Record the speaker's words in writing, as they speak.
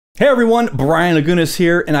Hey everyone, Brian Lagunas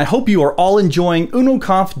here, and I hope you are all enjoying Uno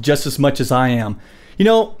Conf just as much as I am. You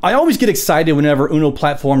know, I always get excited whenever Uno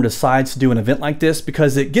Platform decides to do an event like this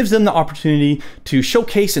because it gives them the opportunity to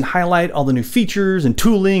showcase and highlight all the new features and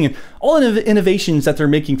tooling and all the innovations that they're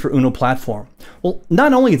making for Uno Platform. Well,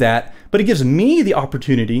 not only that, but it gives me the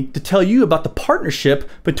opportunity to tell you about the partnership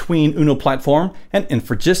between Uno Platform and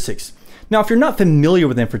Infragistics. Now, if you're not familiar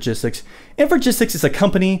with Infragistics, Infragistics is a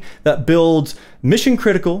company that builds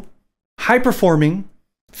mission-critical, high-performing,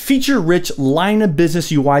 feature-rich line of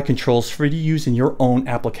business UI controls for you to use in your own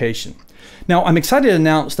application. Now, I'm excited to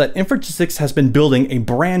announce that Infragistics has been building a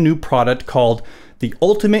brand new product called the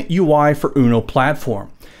Ultimate UI for Uno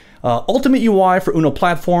Platform. Ultimate UI for Uno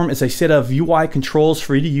Platform is a set of UI controls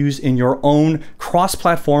for you to use in your own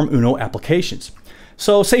cross-platform Uno applications.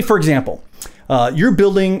 So say, for example, you're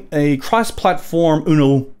building a cross-platform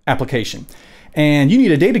Uno application and you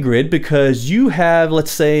need a data grid because you have, let's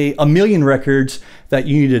say, 1 million records that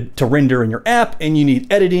you need to render in your app, and you need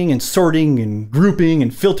editing and sorting and grouping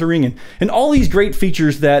and filtering and all these great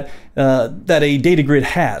features that a data grid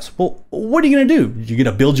has. Well, what are you going to do? You're going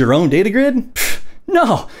to build your own data grid?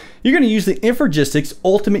 No, you're going to use the Infragistics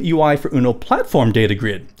Ultimate UI for Uno Platform data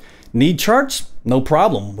grid. Need charts? No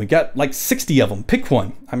problem. We got like 60 of them. Pick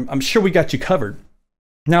one. I'm sure we got you covered.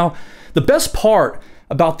 Now, the best part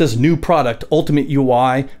about this new product, Ultimate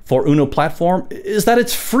UI for Uno Platform, is that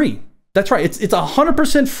it's free. That's right. It's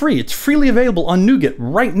 100% free. It's freely available on NuGet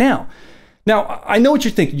right now. Now, I know what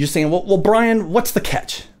you're thinking. You're saying, well, Brian, what's the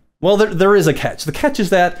catch? Well, there is a catch. The catch is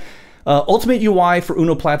that Ultimate UI for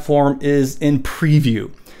Uno Platform is in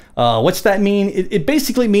preview. What's that mean? It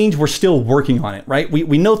basically means we're still working on it, right?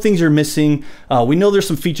 We know things are missing. We know there's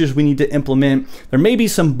some features we need to implement. There may be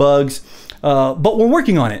some bugs, but we're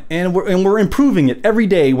working on it and we're improving it every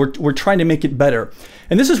day. We're trying to make it better.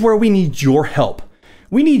 And this is where we need your help.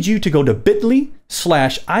 We need you to go to bit.ly/ig-uno,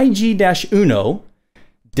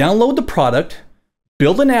 download the product,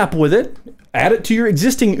 build an app with it, add it to your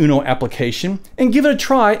existing Uno application, and give it a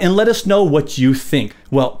try and let us know what you think.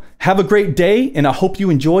 Well, have a great day, and I hope you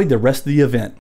enjoyed the rest of the event.